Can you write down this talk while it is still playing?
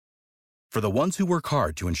For the ones who work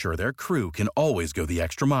hard to ensure their crew can always go the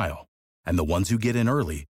extra mile, and the ones who get in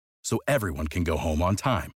early so everyone can go home on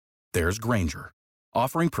time, there's Grainger,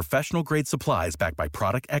 offering professional-grade supplies backed by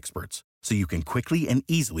product experts so you can quickly and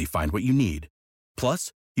easily find what you need.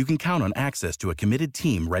 Plus, you can count on access to a committed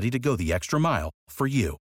team ready to go the extra mile for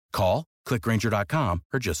you. Call, click Grainger.com,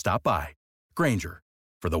 or just stop by. Grainger,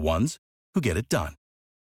 for the ones who get it done.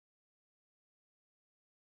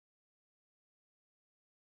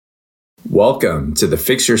 Welcome to the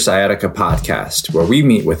Fix Your Sciatica podcast, where we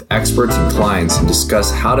meet with experts and clients and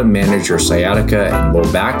discuss how to manage your sciatica and low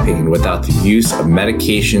back pain without the use of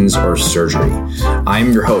medications or surgery.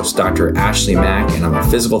 I'm your host, Dr. Ashley Mack, and I'm a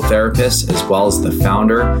physical therapist as well as the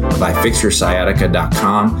founder of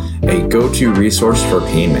ifixyoursciatica.com, a go-to resource for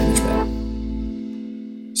pain management.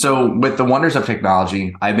 So with the wonders of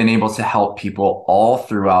technology, I've been able to help people all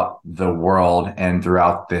throughout the world and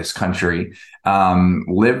throughout this country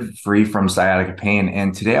live free from sciatica pain.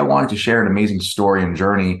 And today I wanted to share an amazing story and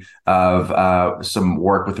journey of some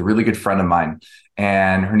work with a really good friend of mine.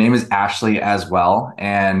 And her name is Ashley as well.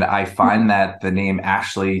 And I find that the name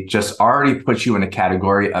Ashley just already puts you in a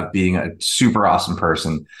category of being a super awesome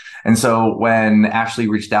person. And so when Ashley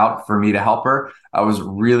reached out for me to help her, I was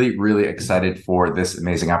really, really excited for this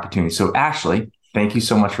amazing opportunity. So Ashley, thank you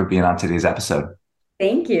so much for being on today's episode.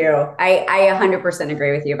 Thank you. I 100%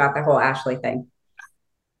 agree with you about the whole Ashley thing.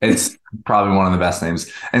 It's probably one of the best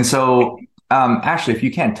names. And so Ashley, if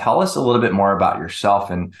you can, tell us a little bit more about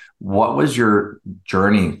yourself and what was your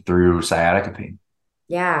journey through sciatica pain?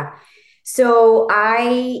 Yeah. So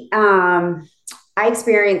I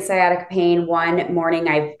experienced sciatica pain one morning.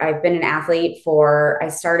 I've been an athlete I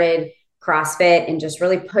started CrossFit and just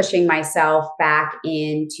really pushing myself back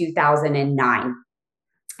in 2009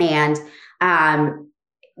 and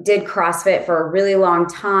did CrossFit for a really long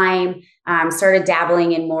time. Started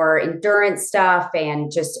dabbling in more endurance stuff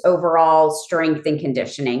and just overall strength and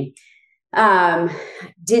conditioning.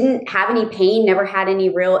 Didn't have any pain, never had any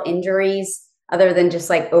real injuries other than just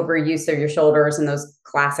like overuse of your shoulders and those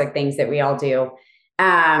classic things that we all do.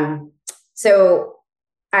 So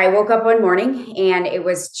I woke up one morning and it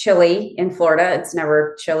was chilly in Florida. It's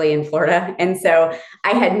never chilly in Florida. And so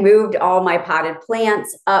I had moved all my potted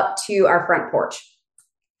plants up to our front porch.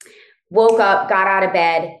 Woke up, got out of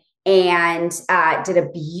bed, and did a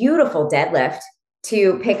beautiful deadlift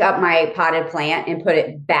to pick up my potted plant and put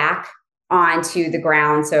it back onto the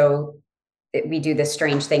ground. So we do this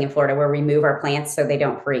strange thing in Florida where we move our plants so they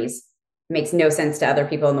don't freeze. It makes no sense to other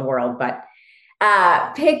people in the world, but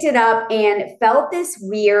picked it up and felt this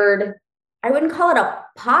weird, I wouldn't call it a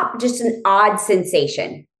pop, just an odd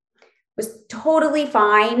sensation. Was totally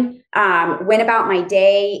fine. Went about my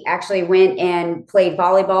day, actually went and played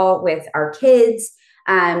volleyball with our kids.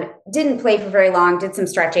 Didn't play for very long, did some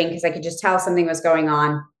stretching because I could just tell something was going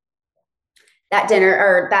on. That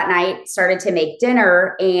night started to make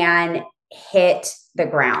dinner and hit the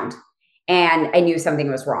ground. And I knew something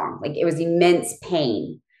was wrong. Like it was immense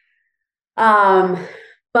pain.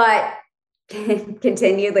 But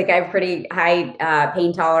continued, like I have pretty high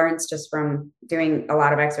pain tolerance just from doing a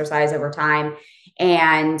lot of exercise over time,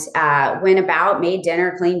 and went about, made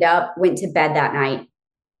dinner, cleaned up, went to bed that night.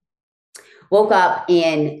 Woke up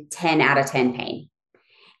in 10 out of 10 pain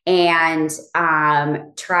and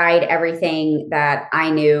tried everything that I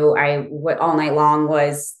knew. All night long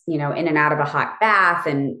was, in and out of a hot bath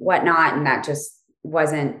and whatnot. And that just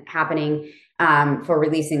wasn't happening for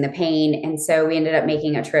releasing the pain. And so we ended up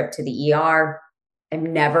making a trip to the ER. I've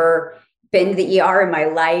never been to the ER in my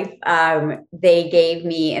life. They gave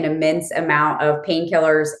me an immense amount of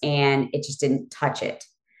painkillers and it just didn't touch it.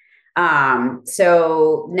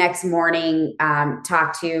 So next morning,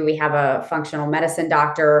 we have a functional medicine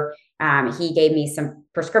doctor. He gave me some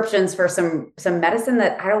prescriptions for some medicine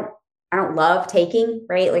that I don't love taking,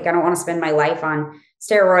 right? Like I don't want to spend my life on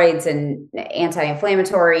steroids and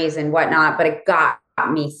anti-inflammatories and whatnot, but it got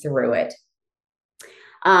me through it.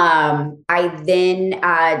 I then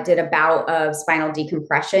did a bout of spinal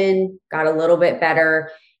decompression, got a little bit better.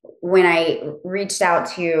 When I reached out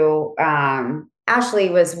to Ashley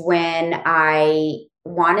was when I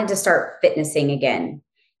wanted to start fitnessing again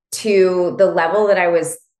to the level that I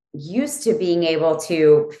was used to being able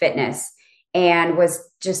to fitness, and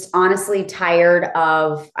was just honestly tired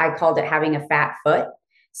of, I called it having a fat foot.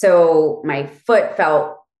 So my foot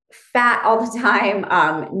felt fat all the time,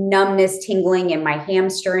 numbness, tingling in my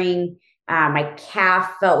hamstring. My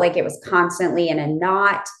calf felt like it was constantly in a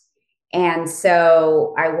knot. And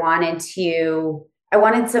so I wanted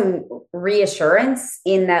some reassurance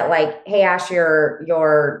in that, like, hey, Ash, your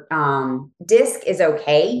disc is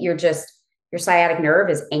okay. Your sciatic nerve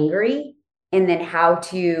is angry and then how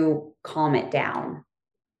to calm it down.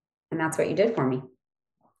 And that's what you did for me.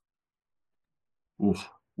 Oof,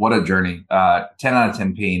 what a journey. 10 out of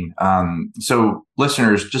 10 pain. So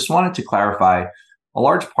listeners, just wanted to clarify, a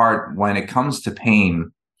large part when it comes to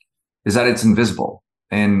pain is that it's invisible.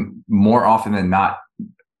 And more often than not,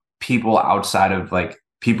 people outside of like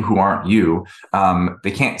people who aren't you,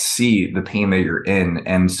 they can't see the pain that you're in.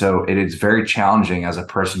 And so it is very challenging as a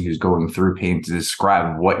person who's going through pain to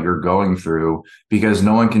describe what you're going through because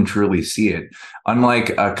no one can truly see it.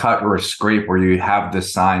 Unlike a cut or a scrape where you have the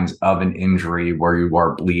signs of an injury where you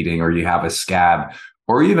are bleeding or you have a scab,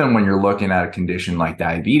 or even when you're looking at a condition like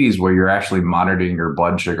diabetes where you're actually monitoring your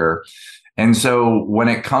blood sugar. And so when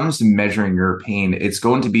it comes to measuring your pain, it's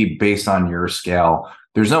going to be based on your scale.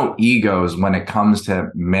 There's no egos when it comes to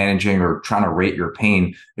managing or trying to rate your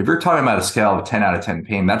pain. If you're talking about a scale of 10 out of 10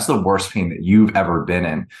 pain, that's the worst pain that you've ever been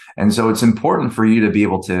in. And so it's important for you to be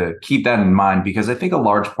able to keep that in mind, because I think a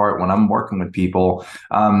large part when I'm working with people,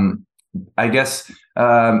 I guess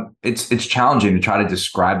it's challenging to try to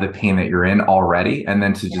describe the pain that you're in already, and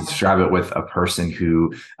then to describe it with a person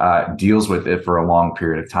who deals with it for a long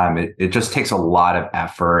period of time. It just takes a lot of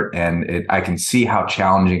effort, and I can see how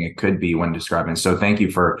challenging it could be when describing. So thank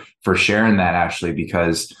you for sharing that, Ashley,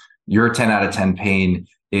 because your 10 out of 10 pain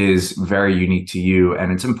is very unique to you.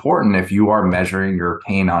 And it's important, if you are measuring your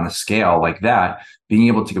pain on a scale like that, being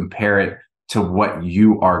able to compare it to what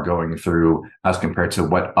you are going through as compared to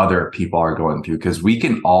what other people are going through, because we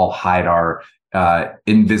can all hide our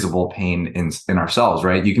invisible pain in ourselves,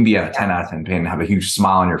 right? You can be at a 10 out of 10 pain and have a huge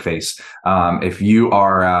smile on your face. If you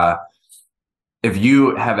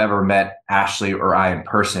have ever met Ashley or I in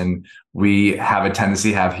person, we have a tendency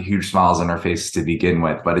to have huge smiles on our faces to begin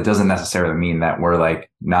with, but it doesn't necessarily mean that we're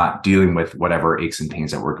like not dealing with whatever aches and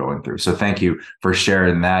pains that we're going through. So thank you for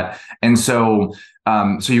sharing that. And so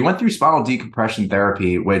you went through spinal decompression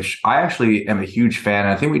therapy, which I actually am a huge fan.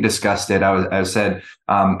 I think we discussed it. I said,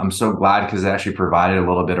 I'm so glad because it actually provided a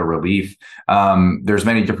little bit of relief. There's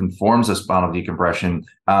many different forms of spinal decompression.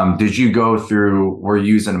 Did you were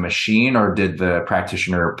you using a machine, or did the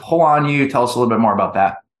practitioner pull on you? Tell us a little bit more about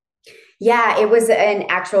that. Yeah, it was an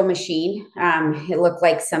actual machine. It looked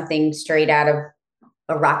like something straight out of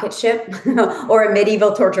a rocket ship or a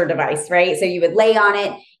medieval torture device, right? So you would lay on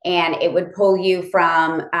it and it would pull you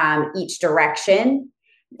from each direction,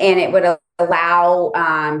 and it would allow,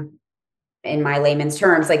 in my layman's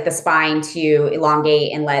terms, like the spine to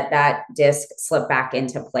elongate and let that disc slip back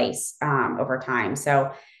into place over time.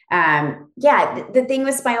 So the thing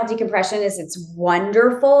with spinal decompression is it's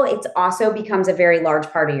wonderful. It also becomes a very large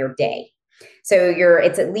part of your day. So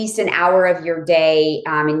it's at least an hour of your day.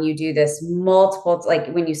 And you do this multiple, like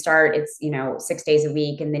when you start, it's, 6 days a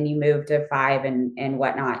week, and then you move to 5 and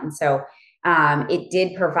whatnot. And so it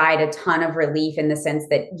did provide a ton of relief in the sense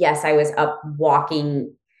that, yes, I was up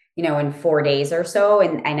walking, in 4 days or so.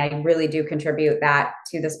 And I really do contribute that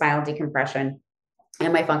to the spinal decompression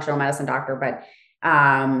and my functional medicine doctor. But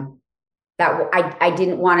that I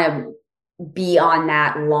didn't want to be on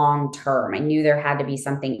that long term. I knew there had to be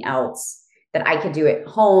something else that I could do at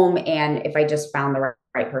home, and if I just found the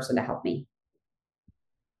right person to help me.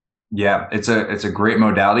 Yeah, it's a great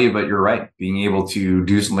modality, but you're right, being able to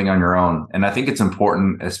do something on your own. And I think it's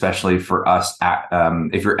important, especially for us,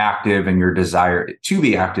 if you're active and your desire to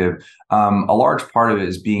be active, a large part of it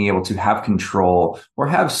is being able to have control, or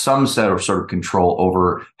have some sort of control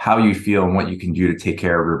over how you feel and what you can do to take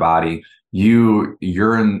care of your body.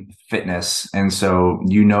 You're in fitness, and so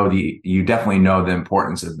you definitely know the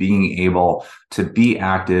importance of being able to be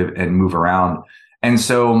active and move around. And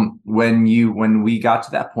so when we got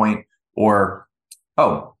to that point,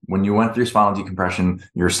 when you went through spinal decompression,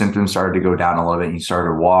 your symptoms started to go down a little bit and you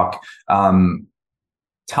started to walk.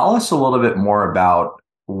 Tell us a little bit more about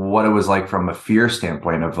what it was like from a fear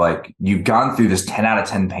standpoint of, like, you've gone through this 10 out of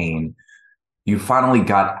 10 pain, you finally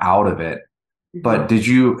got out of it. But did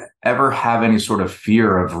you ever have any sort of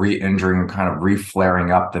fear of re-injuring and kind of re-flaring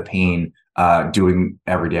up the pain doing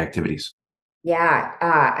everyday activities? Yeah,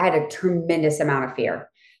 I had a tremendous amount of fear,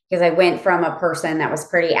 because I went from a person that was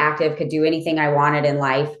pretty active, could do anything I wanted in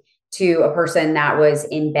life, to a person that was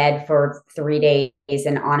in bed for 3 days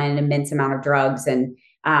and on an immense amount of drugs. And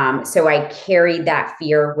so I carried that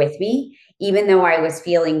fear with me, even though I was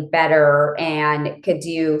feeling better and could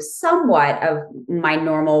do somewhat of my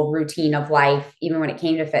normal routine of life. Even when it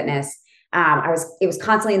came to fitness, it was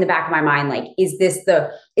constantly in the back of my mind, like, is this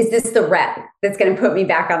the rep that's going to put me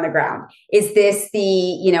back on the ground? Is this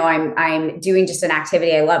I'm doing just an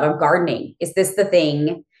activity I love. I'm gardening. Is this the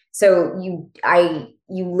thing? So you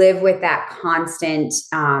live with that constant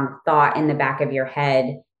thought in the back of your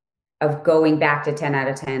head of going back to 10 out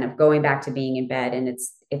of 10, of going back to being in bed. And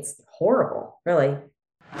it's horrible, really.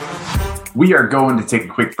 We are going to take a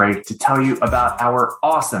quick break to tell you about our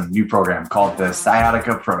awesome new program called the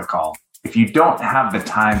Sciatica Protocol. If you don't have the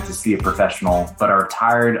time to see a professional, but are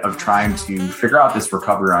tired of trying to figure out this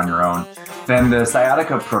recovery on your own, then the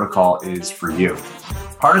Sciatica Protocol is for you.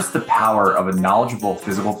 Harness the power of a knowledgeable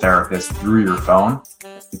physical therapist through your phone.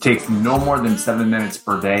 It takes no more than 7 minutes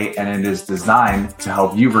per day, and it is designed to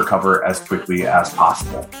help you recover as quickly as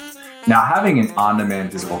possible. Now, having an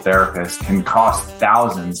on-demand physical therapist can cost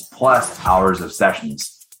thousands plus hours of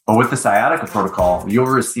sessions. But with the Sciatica Protocol, you'll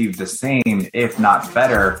receive the same, if not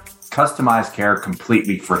better, customized care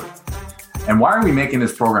completely free. And why are we making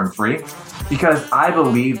this program free? Because I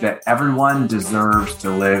believe that everyone deserves to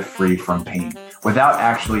live free from pain without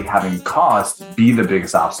actually having cost be the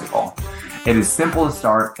biggest obstacle. It is simple to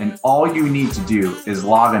start, and all you need to do is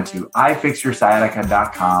log into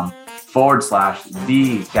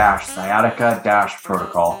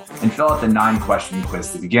ifixyoursciatica.com/the-sciatica-protocol and fill out the 9-question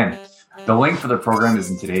quiz to begin. The link for the program is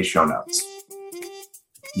in today's show notes.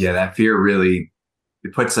 Yeah, that fear really,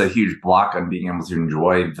 it puts a huge block on being able to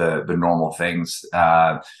enjoy the normal things.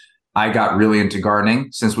 I got really into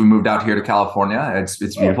gardening since we moved out here to California. It's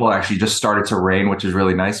beautiful. It actually just started to rain, which is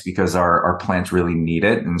really nice because our plants really need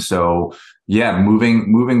it. And so, yeah,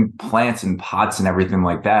 moving plants and pots and everything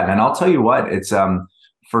like that. And I'll tell you what, it's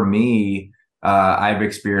for me, I've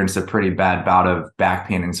experienced a pretty bad bout of back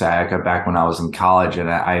pain and sciatica back when I was in college, and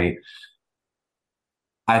I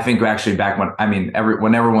think actually back when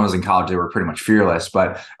everyone was in college, they were pretty much fearless.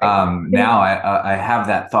 But now I have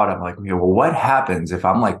that thought of like, okay, well, what happens if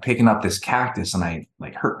I'm like picking up this cactus and I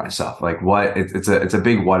like hurt myself? Like what? It's a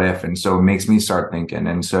big what if, and so it makes me start thinking.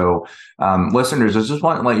 And so, listeners, I just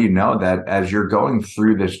want to let you know that as you're going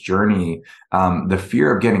through this journey, the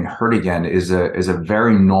fear of getting hurt again is a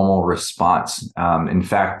very normal response. In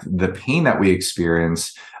fact, the pain that we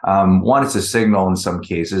experience, one, it's a signal in some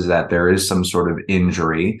cases that there is some sort of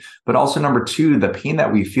injury, but also number two, the pain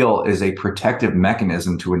that we feel is a protective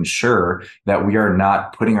mechanism to ensure that we are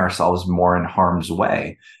not putting ourselves more in harm's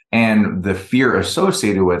way. And the fear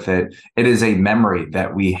associated with it, it is a memory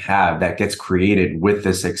that we have that gets created with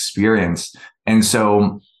this experience. And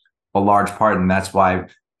so a large part, and that's why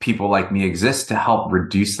people like me exist, to help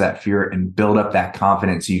reduce that fear and build up that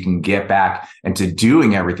confidence so you can get back into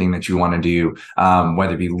doing everything that you want to do,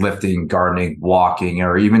 whether it be lifting, gardening, walking,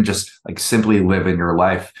 or even just like simply living your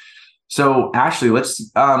life. So Ashley, let's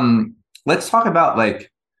talk about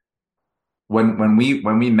like when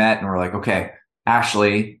we met and we're like, okay,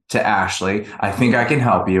 Ashley to Ashley, I think I can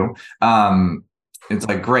help you. It's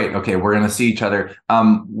like, great. Okay. We're going to see each other.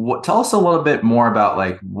 Tell us a little bit more about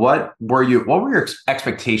like, what were your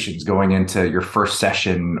expectations going into your first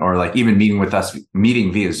session, or like even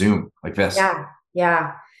meeting via Zoom like this?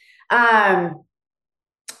 Yeah.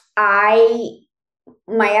 My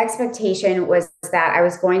expectation was that I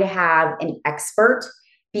was going to have an expert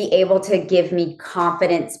be able to give me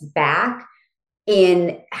confidence back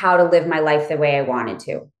in how to live my life the way I wanted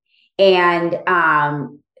to. And,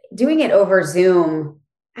 doing it over Zoom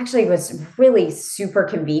actually was really super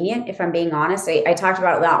convenient. If I'm being honest, I talked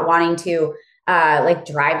about not wanting to like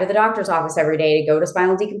drive to the doctor's office every day to go to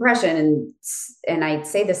spinal decompression. And I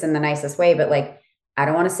say this in the nicest way, but like, I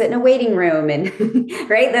don't want to sit in a waiting room and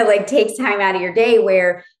right. That like takes time out of your day,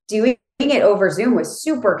 where doing it over Zoom was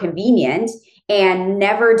super convenient. And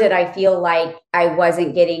never did I feel like I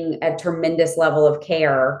wasn't getting a tremendous level of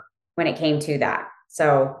care when it came to that.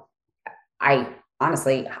 So I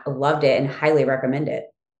honestly loved it and highly recommend it.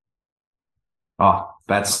 Oh,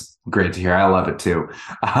 that's great to hear. I love it too.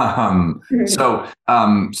 So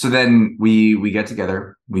then we get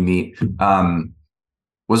together, we meet.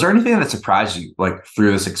 Was there anything that surprised you like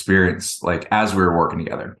through this experience, like as we were working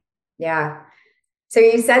together? Yeah. So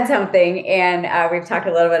you said something, and we've talked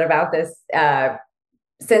a little bit about this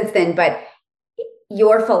since then, but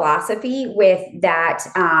your philosophy with that,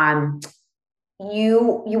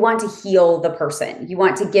 you want to heal the person. You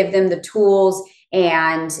want to give them the tools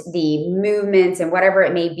and the movements and whatever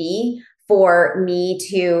it may be for me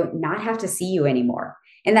to not have to see you anymore.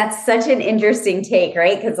 And that's such an interesting take,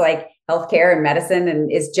 right? Because like healthcare and medicine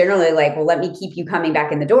and is generally like, well, let me keep you coming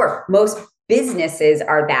back in the door. Most businesses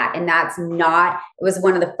are that. And that's not, it was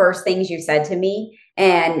one of the first things you said to me.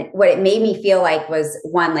 And what it made me feel like was,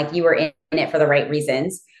 one, like you were in it for the right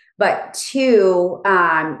reasons. But two,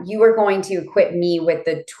 you were going to equip me with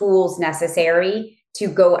the tools necessary to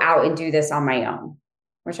go out and do this on my own,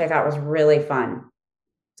 which I thought was really fun.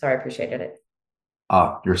 So I appreciated it.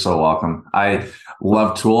 Oh, you're so welcome. I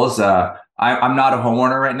love tools. I'm not a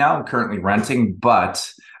homeowner right now. I'm currently renting, but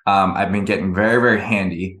I've been getting very, very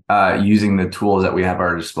handy using the tools that we have at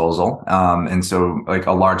our disposal. And so like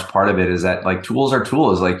a large part of it is that like tools are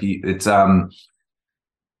tools. Like it's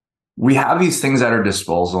we have these things at our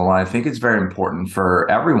disposal, and I think it's very important for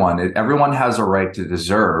everyone. Everyone has a right to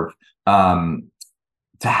deserve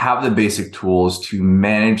to have the basic tools to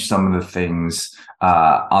manage some of the things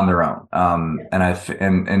on their own,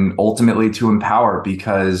 and ultimately to empower.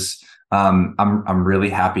 Because I'm really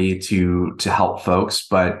happy to help folks,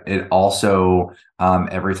 but it also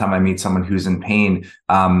every time I meet someone who's in pain,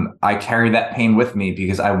 I carry that pain with me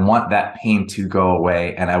because I want that pain to go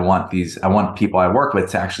away, and I want people I work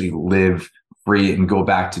with to actually live free and go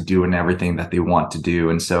back to doing everything that they want to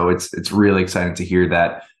do. And so it's really exciting to hear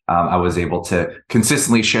that I was able to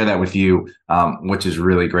consistently share that with you, which is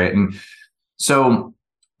really great. And so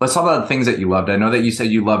let's talk about the things that you loved. I know that you said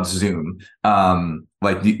you loved Zoom,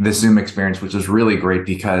 like the Zoom experience, which is really great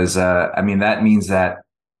because, that means that,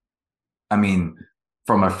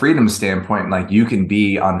 from a freedom standpoint, like you can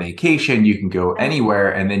be on vacation, you can go anywhere,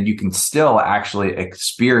 and then you can still actually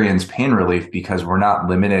experience pain relief because we're not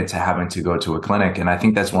limited to having to go to a clinic. And I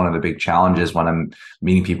think that's one of the big challenges when I'm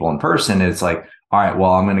meeting people in person. It's like, all right,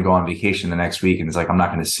 well, I'm going to go on vacation the next week. And it's like, I'm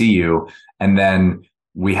not going to see you. And then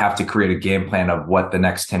we have to create a game plan of what the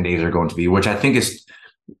next 10 days are going to be,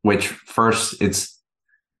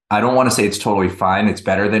 I don't want to say it's totally fine. It's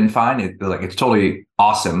better than fine. It's totally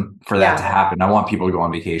awesome for that to happen. I want people to go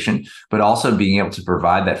on vacation, but also being able to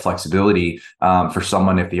provide that flexibility for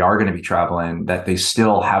someone, if they are going to be traveling, that they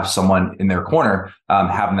still have someone in their corner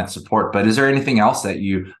having that support. But is there anything else that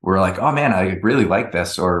you were like, oh man, I really like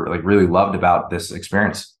this, or like really loved about this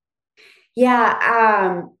experience? Yeah.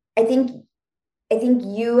 I think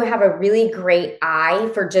you have a really great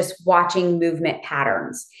eye for just watching movement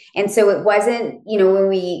patterns. And so it wasn't,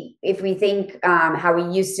 if we think how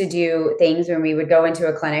we used to do things when we would go into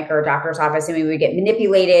a clinic or a doctor's office and we would get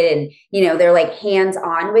manipulated and, they're like hands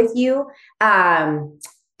on with you.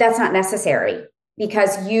 That's not necessary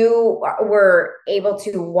because you were able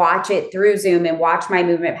to watch it through Zoom and watch my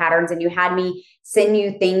movement patterns. And you had me send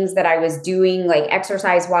you things that I was doing like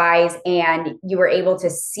exercise wise, and you were able to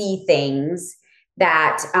see things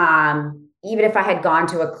that even if I had gone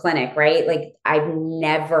to a clinic, right? Like I've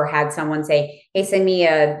never had someone say, hey, send me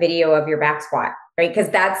a video of your back squat, right? Because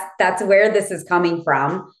that's where this is coming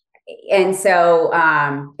from. And so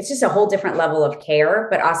it's just a whole different level of care,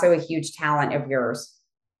 but also a huge talent of yours.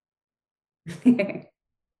 I'm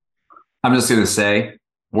just going to say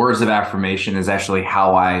words of affirmation is actually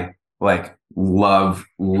how I love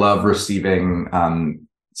receiving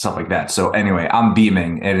stuff like that. So anyway, I'm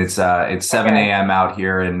beaming, and it's 7 a.m. out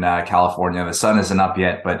here in California. The sun isn't up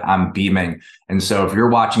yet, but I'm beaming. And so if you're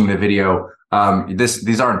watching the video,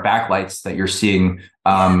 these aren't backlights that you're seeing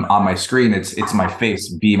on my screen. It's my face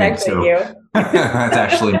beaming. So that's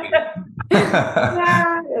actually me.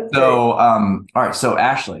 So all right. So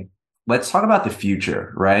Ashley, let's talk about the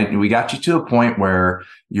future, right? We got you to a point where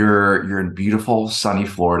you're in beautiful, sunny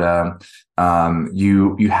Florida.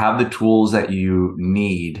 You have the tools that you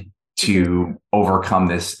need to overcome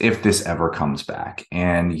this if this ever comes back,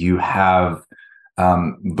 and you have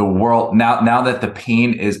the world now that the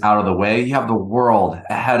pain is out of the way. You have the world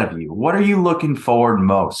ahead of you. What are you looking forward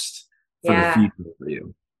most for the future for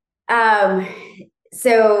you?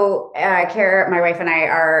 So Kara, my wife, and I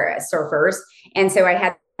are surfers, and so I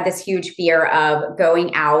had this huge fear of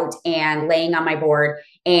going out and laying on my board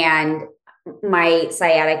and my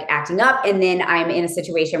sciatic acting up. And then I'm in a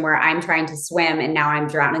situation where I'm trying to swim and now I'm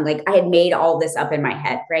drowning. Like I had made all this up in my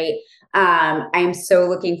head. Right. I'm so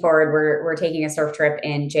looking forward. We're taking a surf trip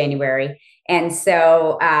in January. And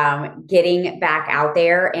so getting back out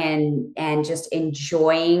there and just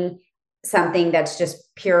enjoying something that's just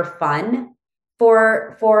pure fun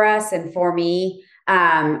for us and for me.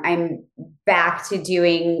 I'm back to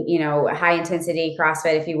doing, high intensity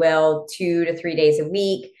CrossFit, if you will, 2 to 3 days a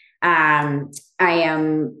week. I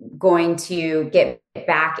am going to get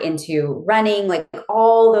back into running, like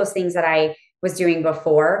all those things that I was doing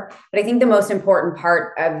before. But I think the most important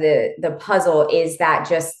part of the puzzle is that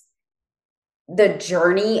just the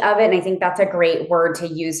journey of it. And I think that's a great word to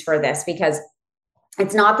use for this, because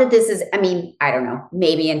it's not that this is, I don't know,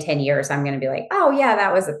 maybe in 10 years, I'm going to be like, oh yeah,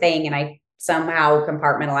 that was a thing. And I somehow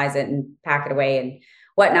compartmentalize it and pack it away and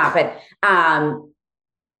whatnot. But,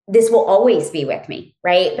 this will always be with me.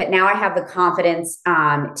 Right. But now I have the confidence,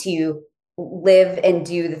 to live and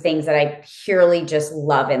do the things that I purely just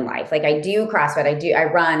love in life. Like I do CrossFit, I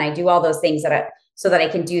run, I do all those things so that I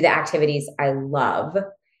can do the activities I love.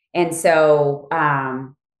 And so,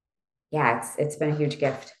 it's been a huge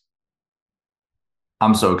gift.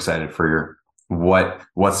 I'm so excited for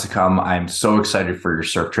what's to come. I'm so excited for your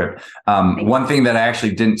surf trip. One thing that I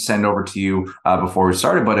actually didn't send over to you before we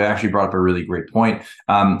started, but it actually brought up a really great point.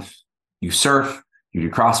 You surf, you do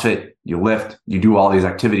CrossFit, you lift, you do all these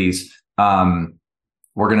activities.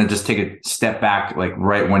 We're going to just take a step back, like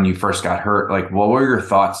right when you first got hurt. Like, what were your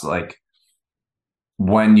thoughts like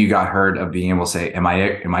when you got hurt, of being able to say, am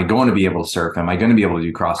I going to be able to surf? Am I going to be able to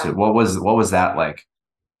do CrossFit? What was that like?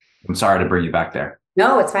 I'm sorry to bring you back there.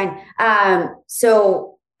 No, it's fine.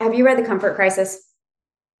 So have you read The Comfort Crisis?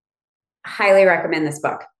 Highly recommend this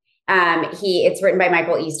book. It's written by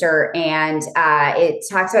Michael Easter, and it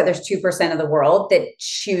talks about there's 2% of the world that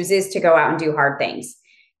chooses to go out and do hard things.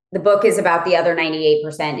 The book is about the other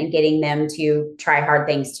 98% and getting them to try hard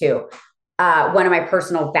things too. One of my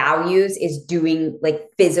personal values is doing like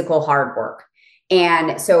physical hard work.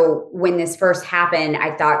 And so when this first happened,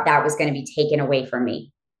 I thought that was going to be taken away from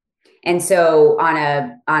me. And so on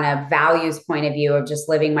a values point of view of just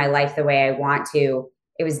living my life the way I want to,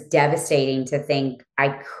 it was devastating to think I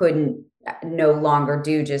couldn't no longer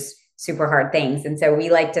do just super hard things. And so we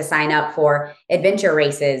like to sign up for adventure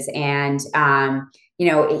races. And,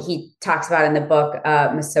 he talks about in the book,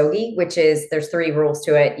 Misogi, which is, there's 3 rules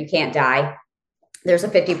to it. You can't die. There's a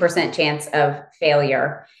 50% chance of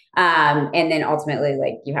failure. And then ultimately,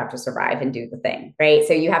 like, you have to survive and do the thing, right?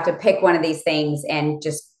 So you have to pick one of these things and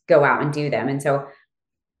just go out and do them. And so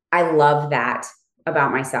I love that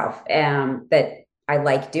about myself, that I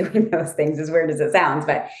like doing those things, as weird as it sounds.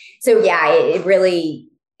 But so, yeah, it really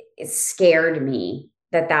scared me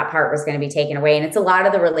that part was going to be taken away. And it's a lot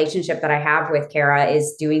of the relationship that I have with Kara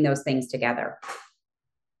is doing those things together.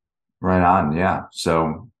 Right on. Yeah.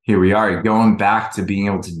 So here we are, going back to being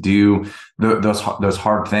able to do those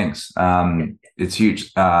hard things. It's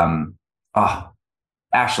huge. Ashley,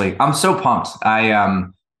 I'm so pumped. I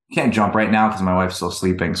can't jump right now because my wife's still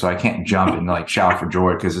sleeping, so I can't jump and like shout for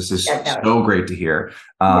joy, because this is so great to hear.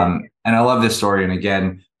 And I love this story. And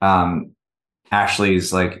again,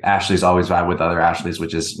 Ashley's always vibe with other Ashleys,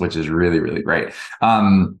 which is really, really great.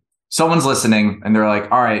 Someone's listening and they're like,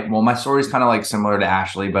 all right, well, my story is kind of like similar to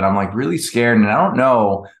Ashley, but I'm like really scared and I don't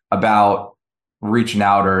know about reaching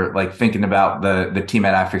out or like thinking about the team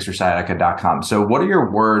at iFixYourSciatica.com. So what are your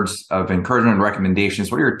words of encouragement and recommendations?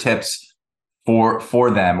 What are your tips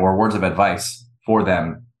for them, or words of advice for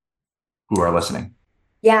them who are listening?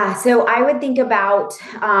 Yeah. So I would think about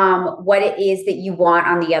what it is that you want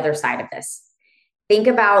on the other side of this. Think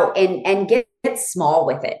about and get small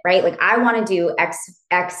with it, right? Like, I want to do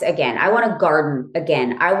X again. I want to garden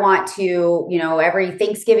again. I want to, every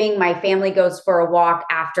Thanksgiving, my family goes for a walk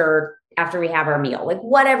after we have our meal, like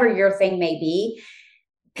whatever your thing may be.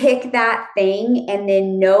 Pick that thing, and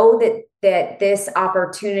then know that this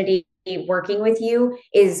opportunity working with you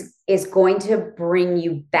is going to bring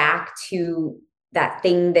you back to that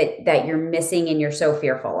thing that you're missing and you're so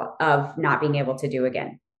fearful of not being able to do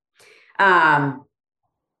again.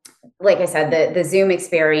 Like I said, the Zoom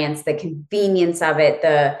experience, the convenience of it,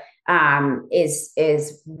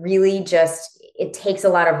 is really just, it takes a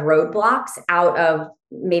lot of roadblocks out of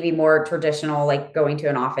maybe more traditional, like going to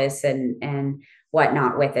an office and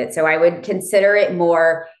whatnot with it. So I would consider it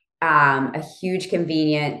more a huge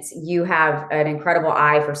convenience. You have an incredible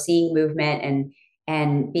eye for seeing movement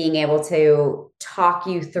and being able to talk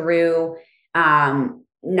you through,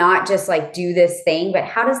 not just like do this thing, but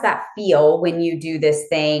how does that feel when you do this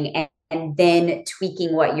thing, and then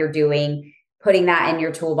tweaking what you're doing, putting that in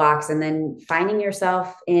your toolbox, and then finding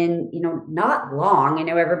yourself in, not long. I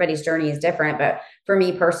know everybody's journey is different, but for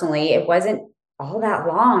me personally, it wasn't all that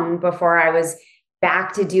long before I was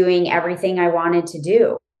back to doing everything I wanted to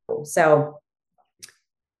do. So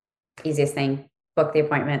easiest thing, book the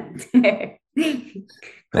appointment. Thank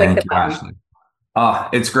you, Ashley. Oh,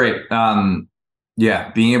 it's great.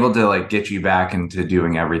 Yeah, being able to like get you back into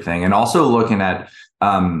doing everything, and also looking at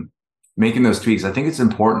making those tweaks. I think it's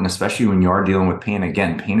important, especially when you are dealing with pain.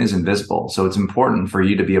 Again, pain is invisible. So it's important for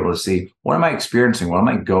you to be able to see, what am I experiencing? What am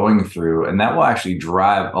I going through? And that will actually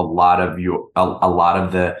drive a lot of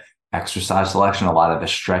the exercise selection, a lot of the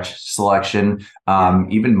stretch selection,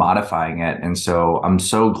 even modifying it. And so I'm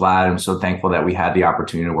so glad, I'm so thankful that we had the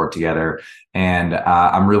opportunity to work together. And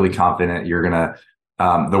I'm really confident you're going to,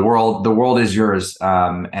 the world is yours.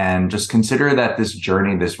 And just consider that this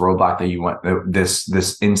journey, this roadblock that you went,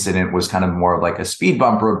 this incident was kind of more of like a speed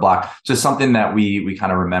bump roadblock, just something that we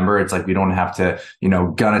kind of remember. It's like, we don't have to,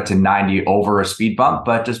 gun it to 90 over a speed bump,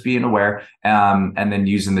 but just being aware, and then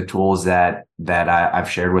using the tools that I've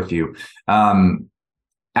shared with you.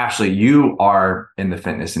 Ashley, you are in the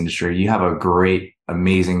fitness industry. You have a great,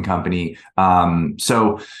 amazing company.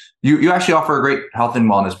 So you actually offer a great health and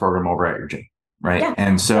wellness program over at your gym. Right. Yeah.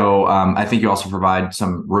 And so I think you also provide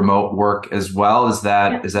some remote work as well. Is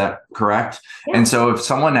that correct? Yeah. And so if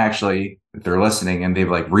someone actually, if they're listening and they've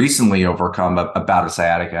like recently overcome a bout of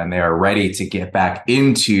sciatica and they are ready to get back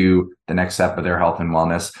into the next step of their health and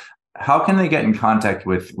wellness, how can they get in contact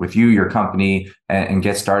with you, your company, and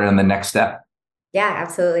get started on the next step? Yeah,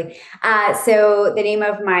 absolutely. So the name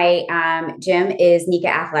of my gym is Nika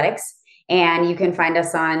Athletics. And you can find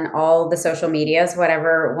us on all the social medias,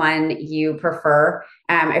 whatever one you prefer.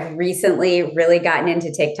 I've recently really gotten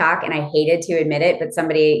into TikTok, and I hated to admit it, but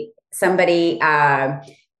somebody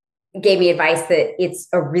gave me advice that it's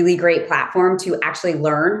a really great platform to actually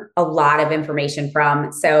learn a lot of information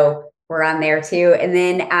from. So we're on there too. And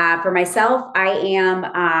then for myself, I am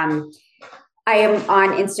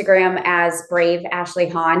on Instagram as Brave Ashley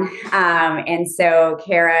Hahn. And so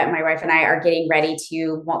Kara, my wife, and I are getting ready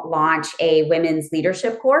to launch a women's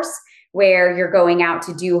leadership course where you're going out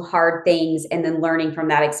to do hard things and then learning from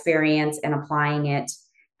that experience and applying it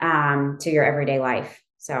to your everyday life.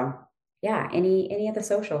 So yeah, any of the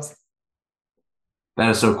socials.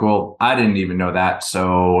 That is so cool. I didn't even know that.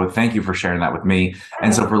 So thank you for sharing that with me.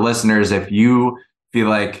 And so for listeners, if you feel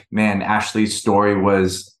like, man, Ashley's story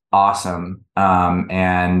was awesome,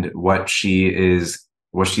 and what she's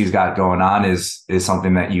got going on is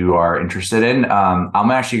something that you are interested in,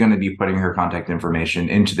 I'm actually going to be putting her contact information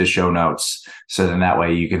into the show notes, so then that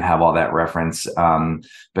way you can have all that reference.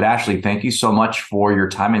 But Ashley, thank you so much for your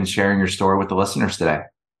time and sharing your story with the listeners today.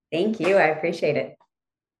 Thank you. I appreciate it.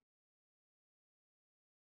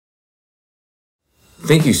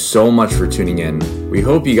 Thank you so much for tuning in. We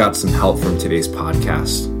hope you got some help from today's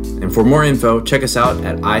podcast. And for more info, check us out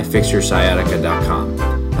at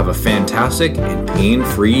ifixyoursciatica.com. Have a fantastic and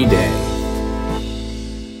pain-free day.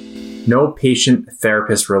 No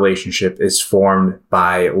patient-therapist relationship is formed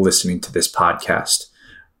by listening to this podcast.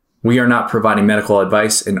 We are not providing medical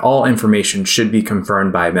advice, and all information should be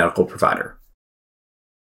confirmed by a medical provider.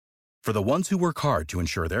 For the ones who work hard to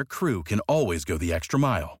ensure their crew can always go the extra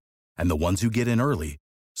mile, and the ones who get in early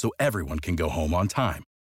so everyone can go home on time,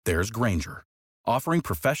 there's Grainger, offering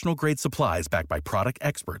professional-grade supplies backed by product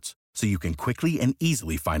experts so you can quickly and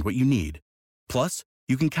easily find what you need. Plus,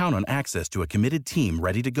 you can count on access to a committed team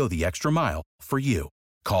ready to go the extra mile for you.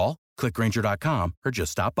 Call, click Grainger.com, or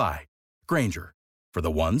just stop by. Grainger, for the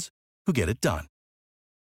ones who get it done.